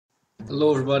Hello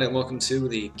everybody and welcome to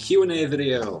the Q&A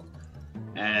video.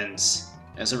 And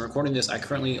as I'm recording this, I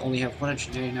currently only have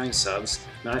 199 subs,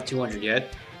 not at 200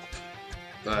 yet,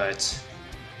 but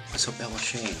let's hope that will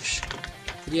change.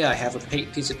 But yeah, I have a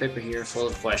piece of paper here full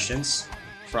of questions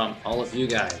from all of you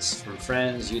guys, from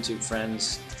friends, YouTube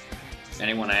friends,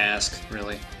 anyone I ask,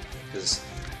 really, because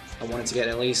I wanted to get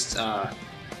at least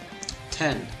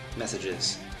 10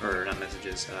 messages, or not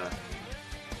messages,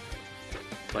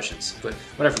 questions. But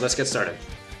whatever, let's get started.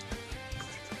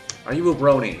 Are you a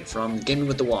brony from Gaming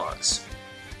with the Wogs?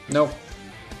 Nope.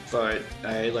 But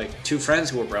I had like 2 friends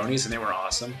who were bronies and they were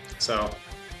awesome. So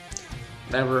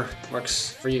whatever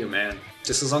works for you, man.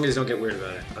 Just as long as you don't get weird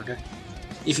about it, okay?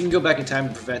 If you can go back in time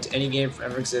and prevent any game from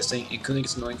ever existing, including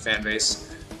its annoying fan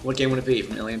base, what game would it be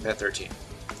from Alien Pet 13?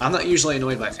 I'm not usually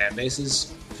annoyed by fan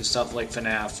bases. For stuff like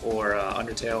FNAF or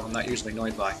Undertale, I'm not usually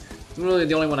annoyed by. Really,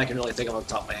 the only one I can really think of off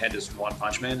the top of my head is One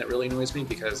Punch Man. That really annoys me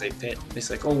because they pit. It's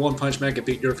like, oh, One Punch Man could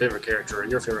beat your favorite character or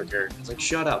your favorite character. It's like,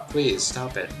 shut up, please,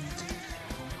 stop it.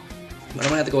 But I'm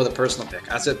gonna have to go with a personal pick.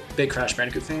 As a big Crash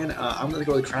Bandicoot fan, I'm gonna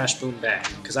go with Crash Boom Bang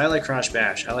because I like Crash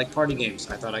Bash. I like party games.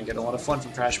 I thought I'd get a lot of fun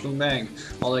from Crash Boom Bang.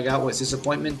 All I got was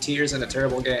disappointment, tears, and a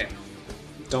terrible game.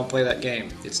 Don't play that game.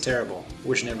 It's terrible.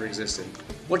 Wish it never existed.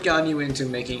 What got you into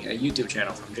making a YouTube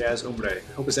channel from Jazz Umbre?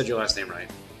 Hope I said your last name right.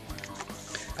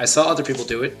 I saw other people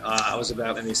do it. I was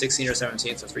about maybe 16 or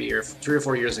 17, so 3 or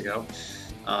 4 years ago,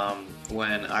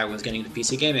 when I was getting into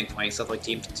PC gaming, playing stuff like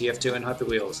Team TF2 and Hyper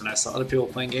Wheels, and I saw other people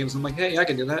playing games, and I'm like, hey, I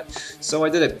can do that. So I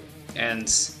did it,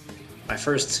 and my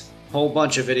first whole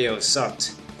bunch of videos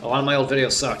sucked. A lot of my old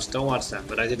videos sucked. Don't watch them,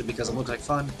 but I did it because it looked like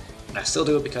fun, and I still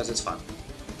do it because it's fun,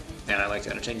 and I like to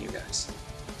entertain you guys.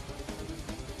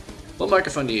 What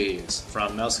microphone do you use?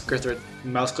 From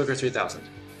Mouseclicker 3000.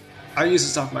 I use a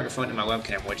stock microphone in my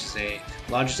webcam, which is a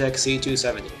Logitech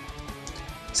C270.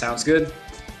 Sounds good.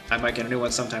 I might get a new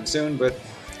one sometime soon, but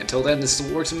until then, this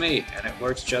still works for me, and it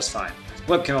works just fine.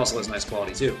 Webcam also has nice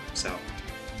quality too, so.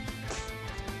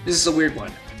 This is a weird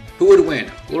one. Who would win,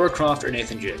 Lara Croft or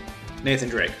Nathan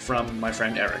Drake, from my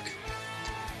friend Eric.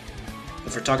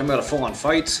 If we're talking about a full-on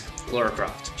fight, Lara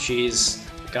Croft. She's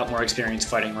got more experience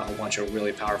fighting a whole bunch of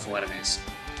really powerful enemies.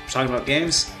 If we're talking about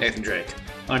games, Nathan Drake.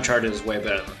 Uncharted is way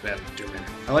better than Doom Raider.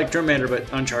 I like Doom Raider,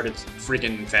 but Uncharted's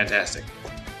freaking fantastic.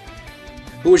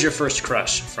 Who was your first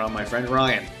crush? From my friend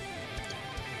Ryan.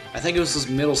 I think it was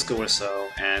middle school or so,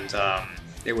 and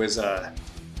it was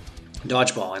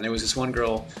dodgeball, and there was this one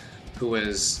girl who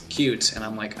was cute, and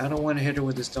I'm like, I don't want to hit her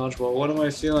with this dodgeball. What am I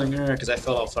feeling? Because I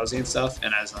felt all fuzzy and stuff,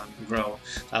 and as I grew,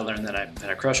 I learned that I had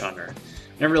a crush on her.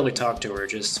 Never really talked to her,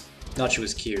 just thought she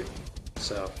was cute.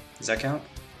 So, does that count?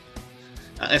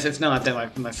 If not, then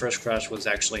my first crush was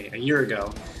actually a year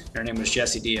ago. Her name was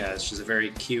Jessie Diaz. She's a very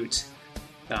cute,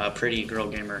 pretty girl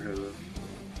gamer who...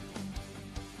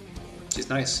 she's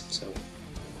nice, so...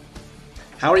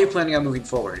 How are you planning on moving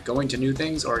forward? Going to new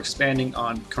things or expanding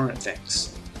on current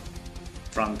things?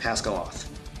 From Pascaloth.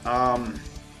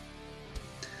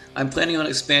 I'm planning on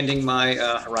expanding my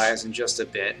horizon just a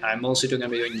bit. I'm mostly going to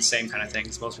be doing the same kind of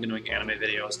things, mostly doing anime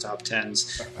videos, top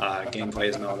 10s,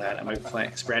 gameplays and all that. I might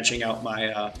be branching out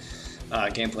my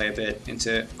gameplay a bit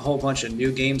into a whole bunch of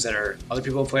new games that other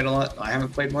people have played a lot. I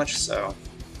haven't played much, so...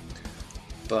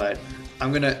 But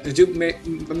I'm going to do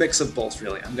a mix of both,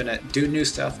 really. I'm going to do new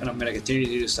stuff, and I'm going to continue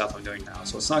to do stuff I'm doing now.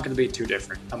 So it's not going to be too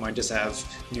different. I might just have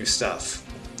new stuff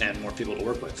and more people to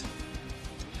work with.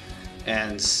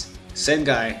 And... same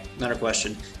guy, another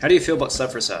question. How do you feel about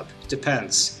sub for sub?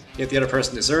 Depends. If the other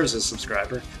person deserves a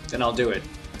subscriber, then I'll do it.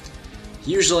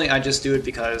 Usually I just do it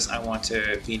because I want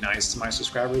to be nice to my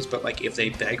subscribers, but like if they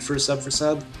beg for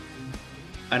sub,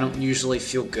 I don't usually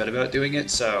feel good about doing it,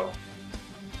 so...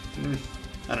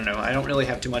 I don't know. I don't really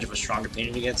have too much of a strong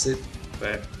opinion against it,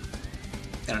 but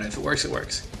I don't know. If it works, it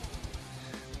works.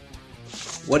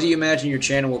 What do you imagine your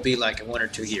channel will be like in 1 or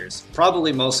 2 years?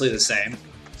 Probably mostly the same.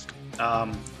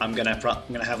 I'm gonna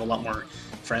have a lot more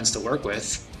friends to work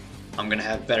with. I'm gonna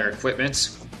have better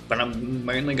equipment, but I'm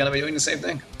mainly gonna be doing the same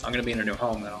thing. I'm gonna be in a new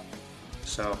home though,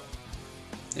 so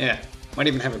yeah, might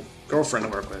even have a girlfriend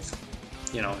to work with,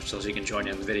 you know, so she can join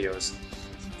in the videos,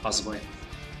 possibly.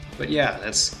 But yeah,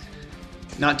 that's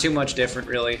not too much different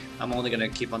really. I'm only gonna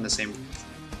keep on the same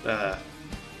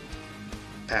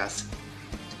path.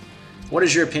 What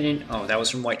is your opinion? Oh, that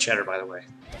was from White Cheddar, by the way.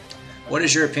 What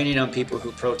is your opinion on people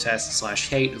who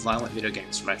protest/hate violent video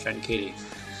games? From my friend Katie.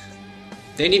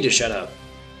 They need to shut up.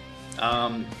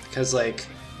 Because, like,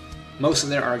 most of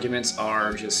their arguments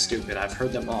are just stupid. I've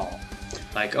heard them all.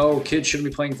 Like, oh, kids shouldn't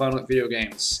be playing violent video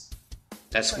games.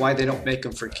 That's why they don't make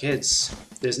them for kids.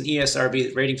 There's an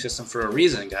ESRB rating system for a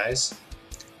reason, guys.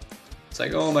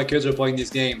 like, oh, my kids are playing these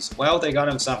games. Well, they got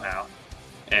them somehow.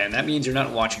 And that means you're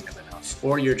not watching them enough.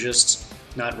 Or you're just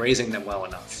not raising them well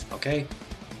enough, okay?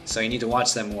 So you need to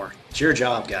watch them more. It's your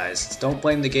job, guys. Don't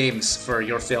blame the games for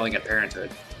your failing at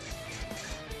parenthood.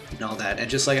 And all that. And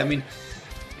just like, I mean...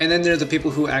 And then there are the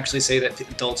people who actually say that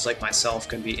adults like myself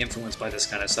can be influenced by this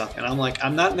kind of stuff. And I'm like,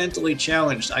 I'm not mentally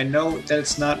challenged. I know that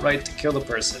it's not right to kill the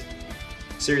person.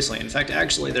 Seriously. In fact,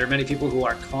 actually, there are many people who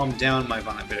are calmed down by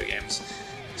violent video games.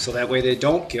 So that way they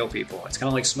don't kill people. It's kind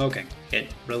of like smoking. It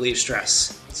relieves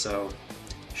stress. So,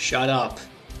 shut up.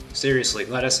 Seriously,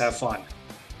 let us have fun.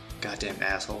 Goddamn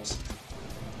assholes.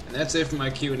 And that's it for my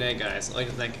Q&A, guys. I'd like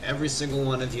to thank every single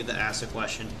one of you that asked a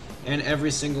question, and every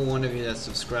single one of you that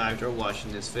subscribed or watching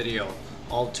this video.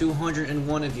 All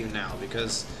 201 of you now,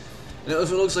 because if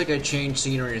it looks like I changed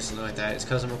scenery or something like that, it's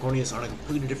because I'm recording this on a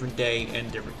completely different day and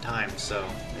different time, so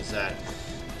there's that.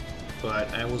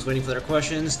 But I was waiting for their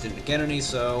questions, didn't get any,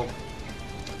 so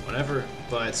whatever.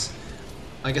 But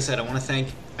like I said, I want to thank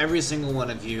every single one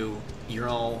of you. You're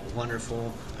all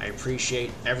wonderful. I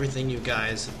appreciate everything you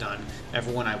guys have done.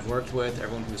 Everyone I've worked with,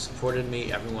 everyone who's supported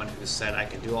me, everyone who's said I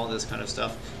can do all this kind of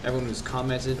stuff, everyone who's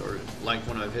commented or liked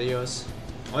one of my videos.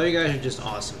 All you guys are just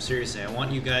awesome. Seriously, I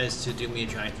want you guys to do me a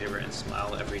giant favor and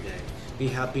smile every day. Be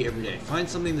happy every day. Find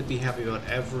something to be happy about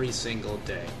every single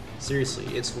day. Seriously,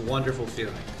 it's a wonderful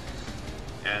feeling.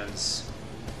 And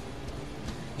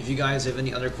if you guys have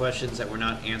any other questions that were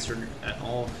not answered at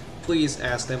all, please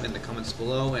ask them in the comments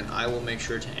below, and I will make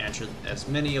sure to answer as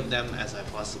many of them as I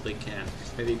possibly can.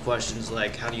 Maybe questions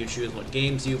like, how do you choose what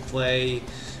games you play?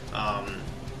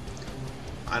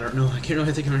 I don't know, I can't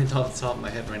really think of anything off the top of my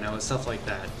head right now, but stuff like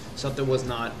that. Stuff that was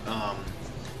not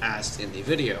asked in the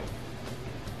video.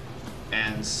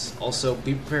 And also,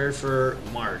 be prepared for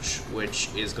March, which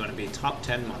is going to be top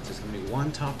 10 month. There's going to be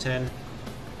one top 10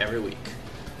 every week.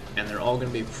 And they're all going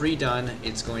to be pre-done.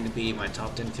 It's going to be my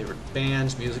top 10 favorite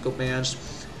bands, musical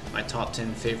bands, my top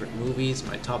 10 favorite movies,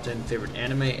 my top 10 favorite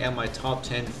anime, and my top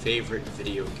 10 favorite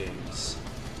video games.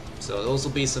 So those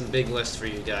will be some big lists for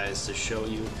you guys to show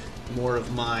you more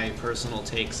of my personal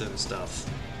takes and stuff.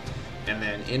 And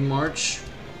then in March,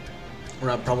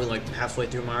 or probably like halfway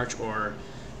through March, or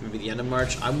maybe the end of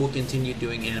March, I will continue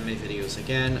doing anime videos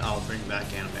again. I'll bring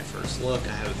back Anime First Look.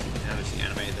 I have a few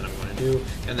anime that I'm going to do,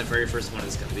 and the very first one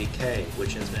is going to be K,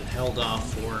 which has been held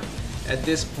off for, at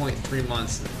this point, 3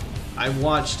 months now. I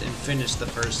watched and finished the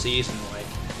first season, like,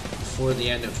 before the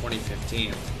end of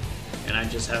 2015, and I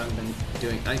just haven't been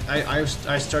doing... I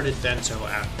started Bento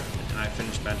after, and I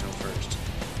finished Bento first.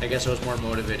 I guess I was more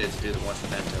motivated to do the one for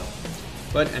Bento.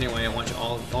 But anyway, I want you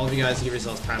all of you guys to give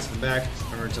yourselves pats on the back.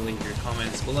 Remember to leave your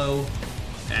comments below,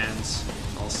 and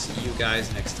I'll see you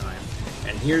guys next time.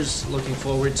 And here's looking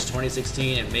forward to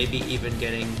 2016 and maybe even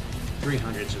getting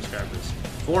 300 subscribers.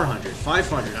 400,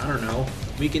 500, I don't know.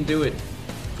 We can do it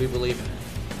if we believe in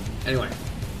it. Anyway,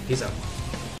 peace out.